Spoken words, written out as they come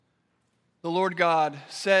The Lord God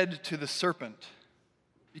said to the serpent,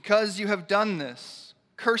 "Because you have done this,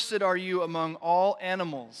 cursed are you among all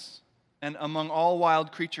animals and among all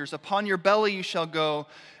wild creatures. Upon your belly you shall go,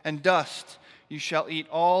 and dust you shall eat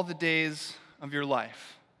all the days of your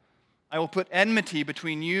life. I will put enmity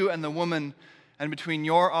between you and the woman, and between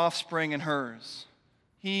your offspring and hers.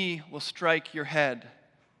 He will strike your head,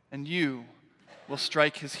 and you will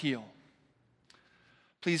strike his heel."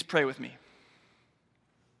 Please pray with me.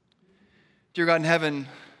 Dear God in heaven,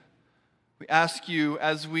 we ask you,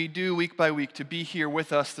 as we do week by week, to be here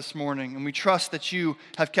with us this morning, and we trust that you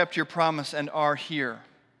have kept your promise and are here.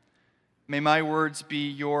 May my words be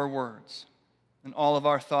your words, and all of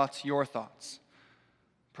our thoughts your thoughts.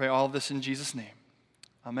 Pray all of this in Jesus' name.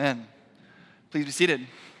 Amen. Please be seated.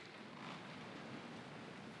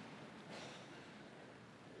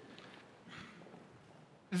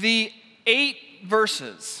 The 8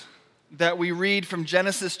 verses that we read from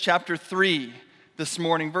Genesis chapter 3 this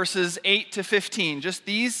morning, verses 8 to 15, just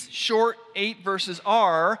these short 8 verses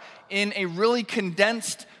are, in a really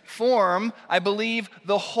condensed form, I believe,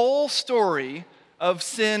 the whole story of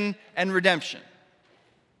sin and redemption.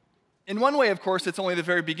 In one way, of course, it's only the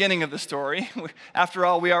very beginning of the story. After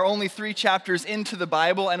all, we are only 3 chapters into the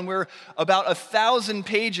Bible, and we're about 1,000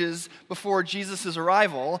 pages before Jesus'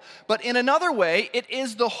 arrival. But in another way, it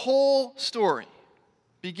is the whole story,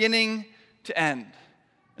 beginning to end.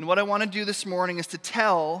 And what I want to do this morning is to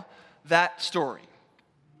tell that story.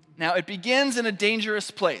 Now, it begins in a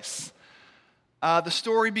dangerous place. The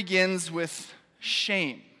story begins with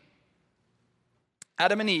shame.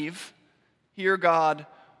 Adam and Eve hear God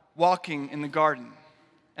walking in the garden,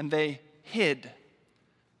 and they hid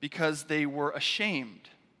because they were ashamed.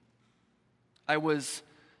 I was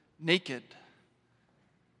naked.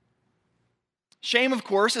 Shame, of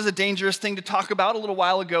course, is a dangerous thing to talk about.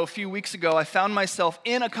 A few weeks ago, I found myself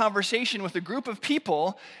in a conversation with a group of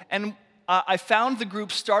people, and I found the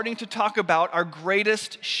group starting to talk about our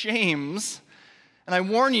greatest shames. And I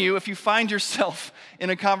warn you, if you find yourself in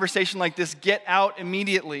a conversation like this, get out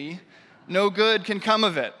immediately. No good can come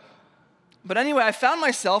of it. But anyway, I found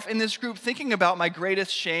myself in this group thinking about my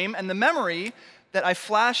greatest shame, and the memory that I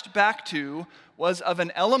flashed back to was of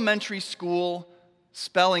an elementary school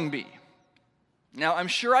spelling bee. Now, I'm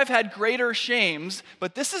sure I've had greater shames,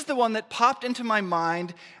 but this is the one that popped into my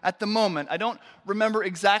mind at the moment. I don't remember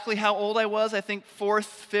exactly how old I was. I think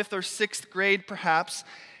 4th, 5th, or 6th grade, perhaps.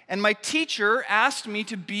 And my teacher asked me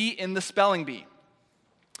to be in the spelling bee.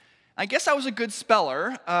 I guess I was a good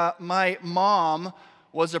speller. My mom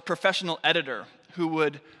was a professional editor who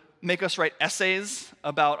would make us write essays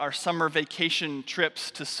about our summer vacation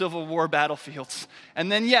trips to Civil War battlefields.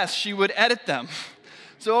 And then, yes, she would edit them.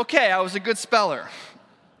 So, okay, I was a good speller.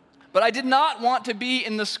 But I did not want to be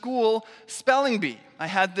in the school spelling bee. I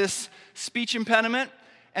had this speech impediment,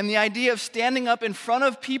 and the idea of standing up in front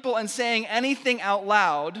of people and saying anything out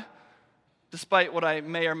loud, despite what I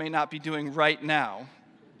may or may not be doing right now,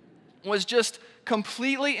 was just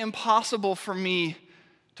completely impossible for me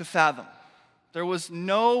to fathom. There was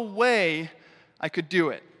no way I could do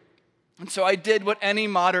it. And so I did what any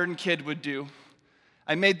modern kid would do.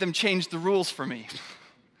 I made them change the rules for me.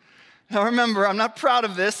 Now remember, I'm not proud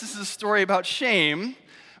of this. This is a story about shame.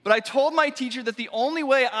 But I told my teacher that the only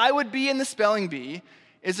way I would be in the spelling bee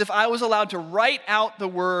is if I was allowed to write out the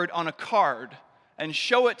word on a card and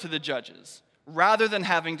show it to the judges, rather than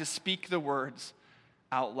having to speak the words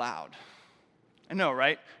out loud. I know,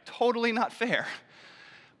 right? Totally not fair.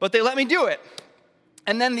 But they let me do it.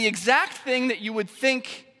 And then the exact thing that you would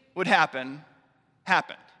think would happen,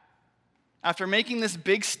 happened. After making this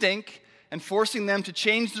big stink and forcing them to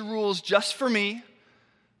change the rules just for me,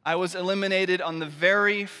 I was eliminated on the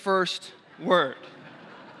very first word.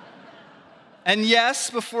 And yes,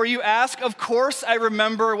 before you ask, of course I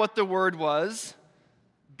remember what the word was: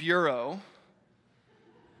 bureau.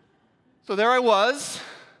 So there I was,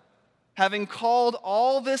 having called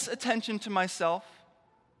all this attention to myself,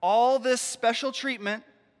 all this special treatment,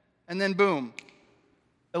 and then boom,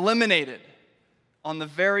 eliminated on the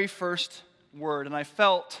very first word. And I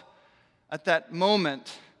felt at that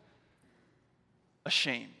moment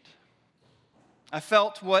ashamed. I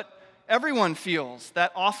felt what everyone feels,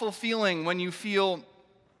 that awful feeling when you feel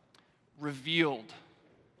revealed,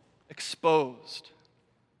 exposed.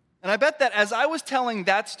 And I bet that as I was telling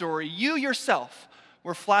that story, you yourself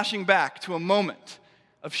were flashing back to a moment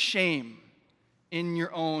of shame in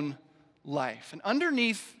your own life. And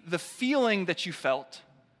underneath the feeling that you felt,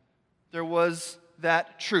 there was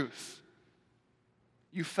that truth.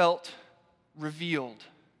 You felt revealed,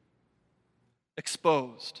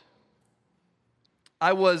 exposed.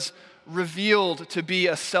 I was revealed to be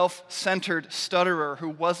a self-centered stutterer who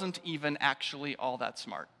wasn't even actually all that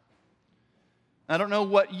smart. I don't know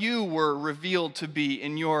what you were revealed to be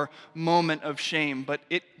in your moment of shame, but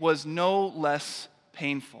it was no less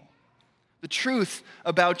painful. The truth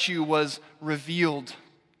about you was revealed.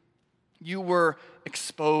 You were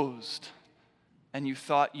exposed, and you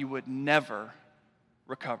thought you would never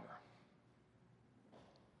recover.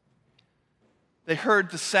 They heard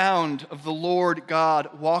the sound of the Lord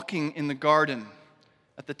God walking in the garden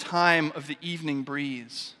at the time of the evening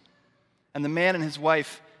breeze, and the man and his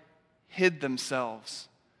wife hid themselves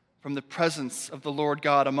from the presence of the Lord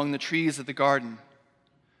God among the trees of the garden.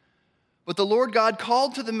 But the Lord God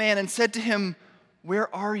called to the man and said to him,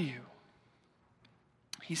 "Where are you?"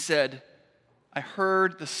 He said, "I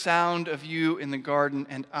heard the sound of you in the garden,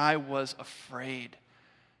 and I was afraid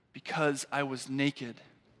because I was naked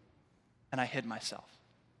and I hid myself."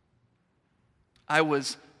 I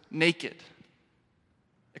was naked,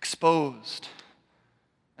 exposed,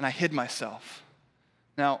 and I hid myself.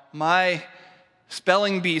 Now, my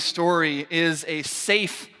spelling bee story is a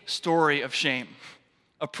safe story of shame,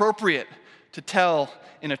 appropriate to tell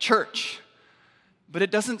in a church, but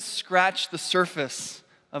it doesn't scratch the surface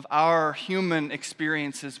of our human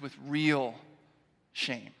experiences with real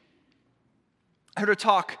shame. I heard a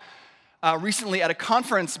talk recently at a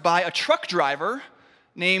conference by a truck driver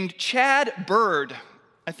named Chad Bird.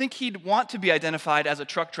 I think he'd want to be identified as a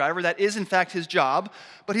truck driver. That is, in fact, his job.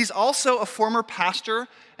 But he's also a former pastor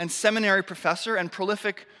and seminary professor and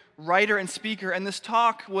prolific writer and speaker. And this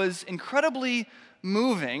talk was incredibly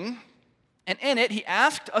moving. And in it, he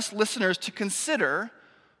asked us listeners to consider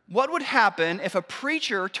what would happen if a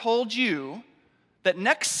preacher told you that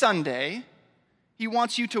next Sunday he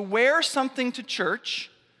wants you to wear something to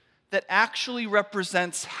church that actually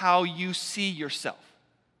represents how you see yourself.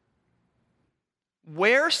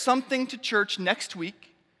 Wear something to church next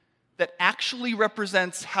week that actually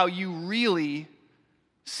represents how you really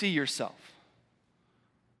see yourself.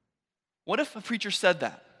 What if a preacher said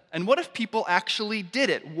that? And what if people actually did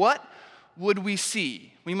it? What would we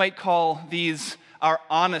see? We might call these our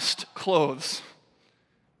honest clothes.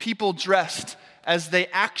 People dressed as they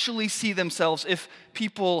actually see themselves, if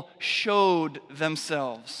people showed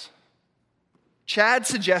themselves. Chad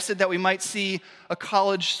suggested that we might see a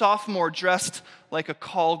college sophomore dressed like a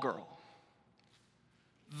call girl.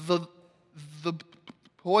 The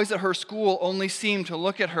boys at her school only seemed to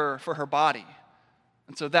look at her for her body,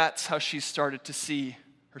 and so that's how she started to see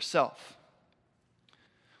herself.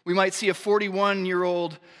 We might see a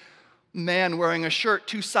 41-year-old man wearing a shirt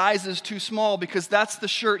 2 sizes too small because that's the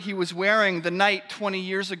shirt he was wearing the night 20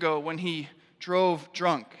 years ago when he drove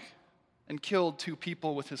drunk and killed 2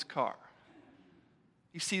 people with his car.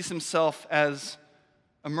 He sees himself as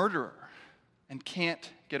a murderer and can't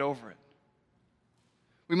get over it.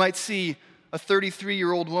 We might see a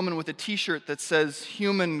 33-year-old woman with a t-shirt that says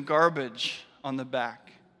 "human garbage" on the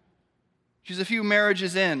back. She's a few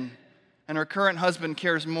marriages in, and her current husband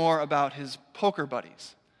cares more about his poker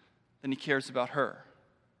buddies than he cares about her.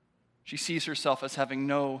 She sees herself as having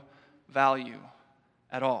no value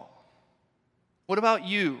at all. What about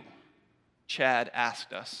you? Chad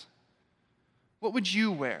asked us. What would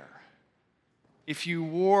you wear if you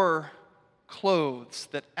wore clothes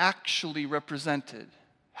that actually represented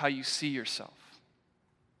how you see yourself?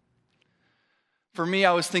 For me,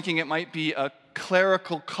 I was thinking it might be a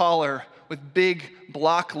clerical collar with big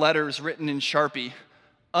block letters written in Sharpie,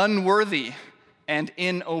 "Unworthy" and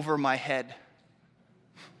 "In over my head."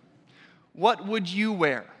 What would you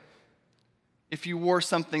wear if you wore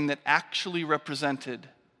something that actually represented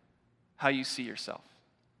how you see yourself?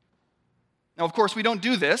 Now, of course, we don't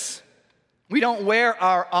do this. We don't wear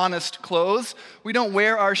our honest clothes. We don't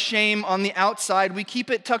wear our shame on the outside. We keep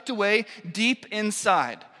it tucked away deep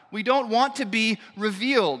inside. We don't want to be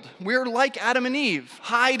revealed. We're like Adam and Eve,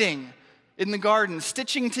 hiding in the garden,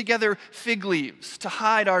 stitching together fig leaves to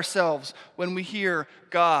hide ourselves when we hear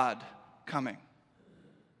God coming.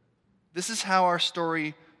 This is how our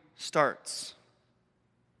story starts,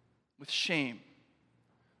 with shame.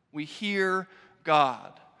 We hear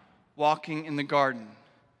God walking in the garden,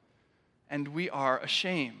 and we are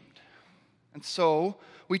ashamed. And so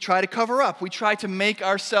we try to cover up. We try to make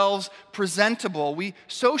ourselves presentable.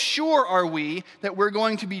 So sure are we that we're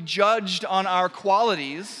going to be judged on our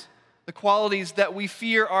qualities, the qualities that we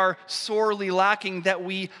fear are sorely lacking, that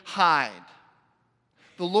we hide.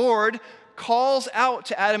 The Lord calls out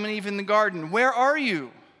to Adam and Eve in the garden, "Where are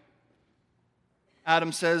you?"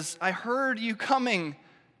 Adam says, "I heard you coming,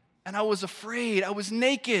 and I was afraid. I was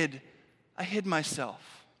naked. I hid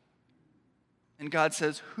myself." And God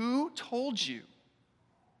says, "Who told you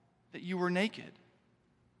that you were naked?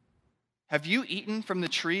 Have you eaten from the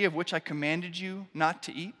tree of which I commanded you not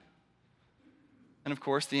to eat? And of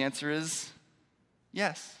course, the answer is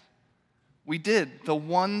yes. We did the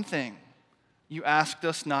one thing you asked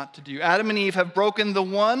us not to do. Adam and Eve have broken the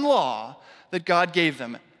one law that God gave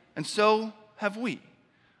them, and so have we.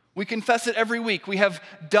 We confess it every week. We have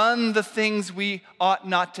done the things we ought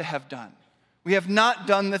not to have done. We have not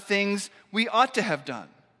done the things we ought to have done.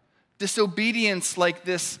 Disobedience like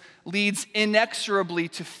this leads inexorably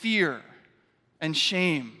to fear and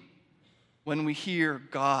shame when we hear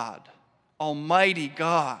God, Almighty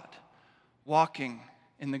God, walking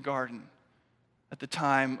in the garden at the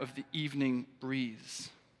time of the evening breeze.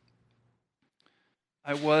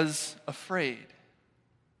 I was afraid.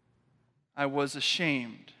 I was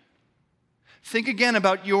ashamed. Think again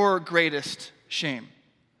about your greatest shame.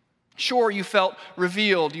 Sure, you felt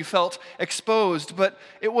revealed, you felt exposed, but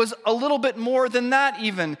it was a little bit more than that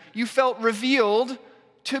even. You felt revealed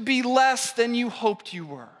to be less than you hoped you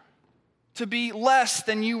were, to be less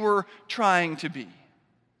than you were trying to be.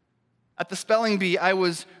 At the spelling bee, I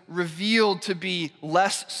was revealed to be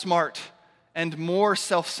less smart and more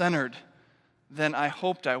self-centered than I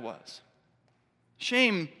hoped I was.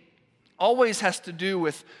 Shame always has to do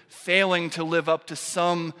with failing to live up to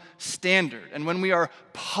some standard. And when we are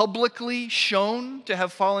publicly shown to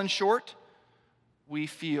have fallen short, we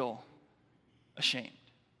feel ashamed.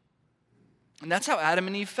 And that's how Adam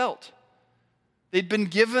and Eve felt. They'd been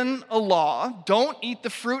given a law, don't eat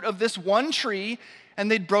the fruit of this one tree,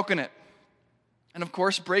 and they'd broken it. And of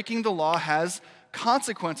course, breaking the law has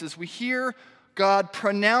consequences. We hear God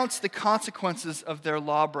pronounce the consequences of their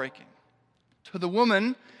law breaking. To the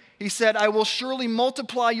woman, he said, I will surely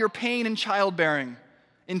multiply your pain in childbearing.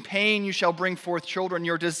 In pain you shall bring forth children.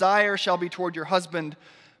 Your desire shall be toward your husband,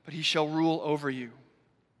 but he shall rule over you.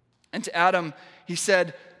 And to Adam, he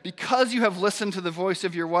said, because you have listened to the voice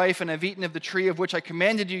of your wife and have eaten of the tree of which I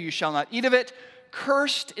commanded you, you shall not eat of it.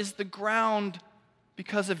 Cursed is the ground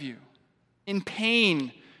because of you. In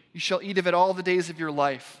pain you shall eat of it all the days of your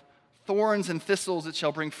life. Thorns and thistles it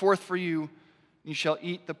shall bring forth for you. You shall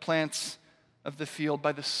eat the plants of the field.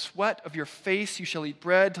 By the sweat of your face you shall eat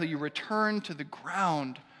bread till you return to the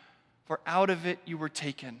ground, for out of it you were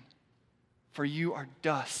taken. For you are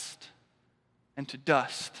dust, and to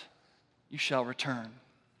dust you shall return.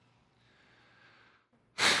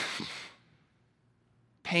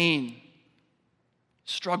 Pain,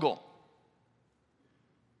 struggle,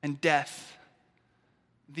 and death.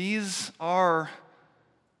 These are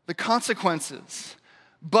the consequences.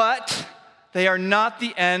 But they are not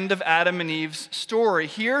the end of Adam and Eve's story.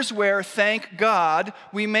 Here's where, thank God,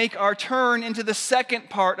 we make our turn into the second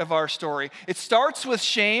part of our story. It starts with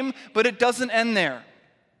shame, but it doesn't end there.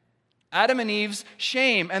 Adam and Eve's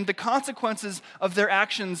shame and the consequences of their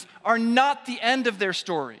actions are not the end of their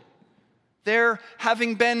story. Their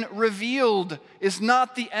having been revealed is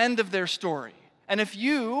not the end of their story. And if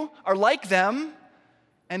you are like them,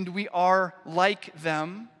 and we are like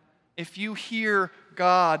them, if you hear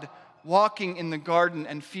God walking in the garden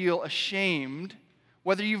and feel ashamed,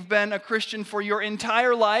 whether you've been a Christian for your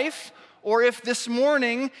entire life, or if this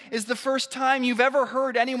morning is the first time you've ever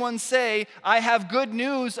heard anyone say, I have good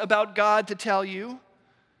news about God to tell you,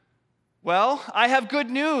 well, I have good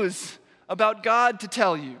news about God to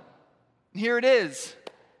tell you. Here it is.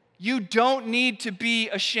 You don't need to be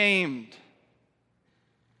ashamed.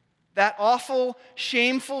 That awful,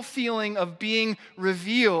 shameful feeling of being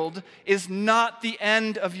revealed is not the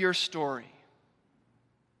end of your story.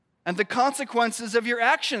 And the consequences of your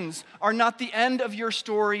actions are not the end of your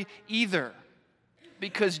story either.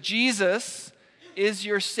 Because Jesus is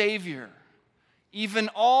your Savior. Even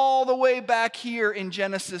all the way back here in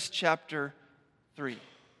Genesis chapter 3.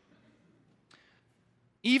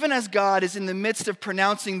 Even as God is in the midst of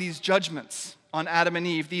pronouncing these judgments on Adam and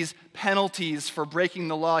Eve, these penalties for breaking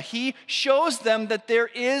the law, he shows them that there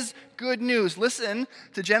is good news. Listen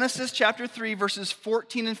to Genesis chapter 3, verses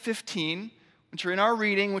 14 and 15, which are in our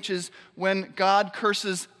reading, which is when God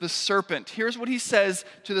curses the serpent. Here's what he says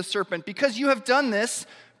to the serpent. Because you have done this,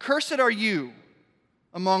 cursed are you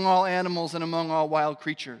among all animals and among all wild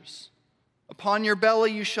creatures. Upon your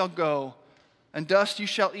belly you shall go, and dust you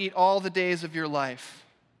shall eat all the days of your life.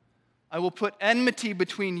 I will put enmity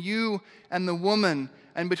between you and the woman,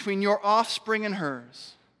 and between your offspring and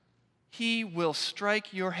hers. He will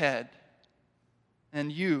strike your head,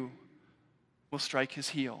 and you will strike his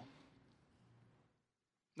heel.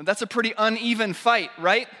 Now that's a pretty uneven fight,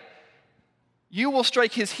 right? You will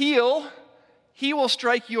strike his heel, he will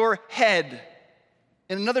strike your head.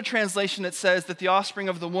 In another translation, it says that the offspring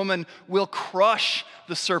of the woman will crush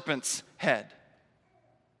the serpent's head.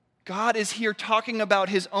 God is here talking about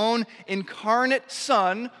his own incarnate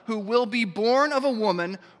Son who will be born of a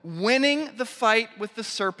woman, winning the fight with the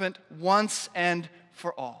serpent once and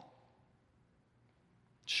for all.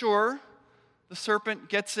 Sure, the serpent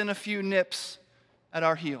gets in a few nips at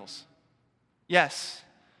our heels. Yes,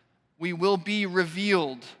 we will be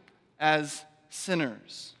revealed as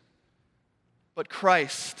sinners. But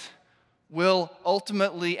Christ will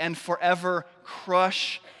ultimately and forever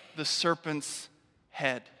crush the serpent's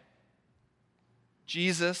head.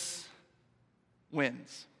 Jesus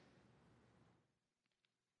wins.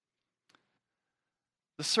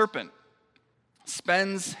 The serpent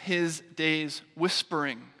spends his days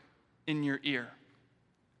whispering in your ear,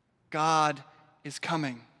 God is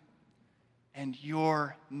coming, and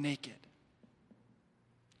you're naked.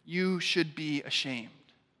 You should be ashamed.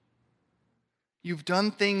 You've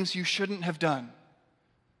done things you shouldn't have done,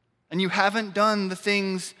 and you haven't done the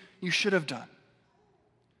things you should have done.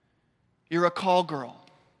 You're a call girl.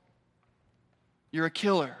 You're a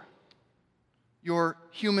killer. You're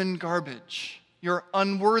human garbage. You're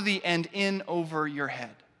unworthy and in over your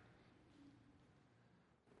head.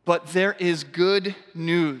 But there is good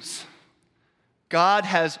news. God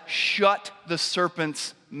has shut the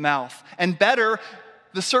serpent's mouth. And better,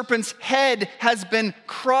 the serpent's head has been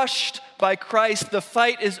crushed by Christ. The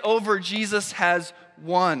fight is over. Jesus has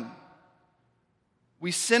won.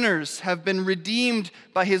 We sinners have been redeemed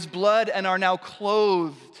by his blood and are now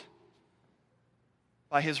clothed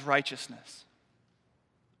by his righteousness.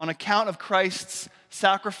 On account of Christ's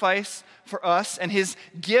sacrifice for us and his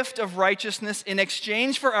gift of righteousness in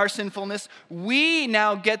exchange for our sinfulness, we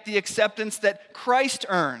now get the acceptance that Christ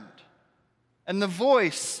earned. And the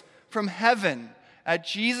voice from heaven at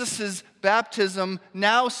Jesus' baptism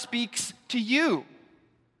now speaks to you.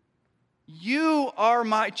 You are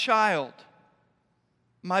my child,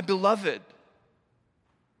 my beloved.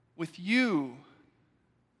 With you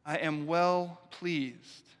I am well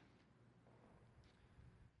pleased.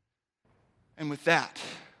 And with that,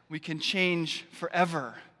 we can change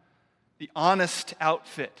forever the honest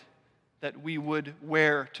outfit that we would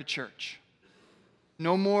wear to church.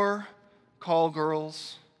 No more call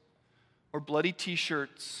girls or bloody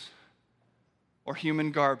t-shirts or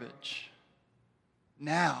human garbage.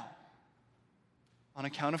 Now, on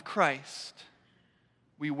account of Christ,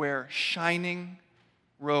 we wear shining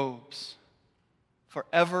robes,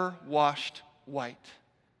 forever washed white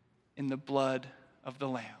in the blood of the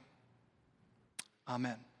Lamb.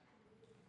 Amen.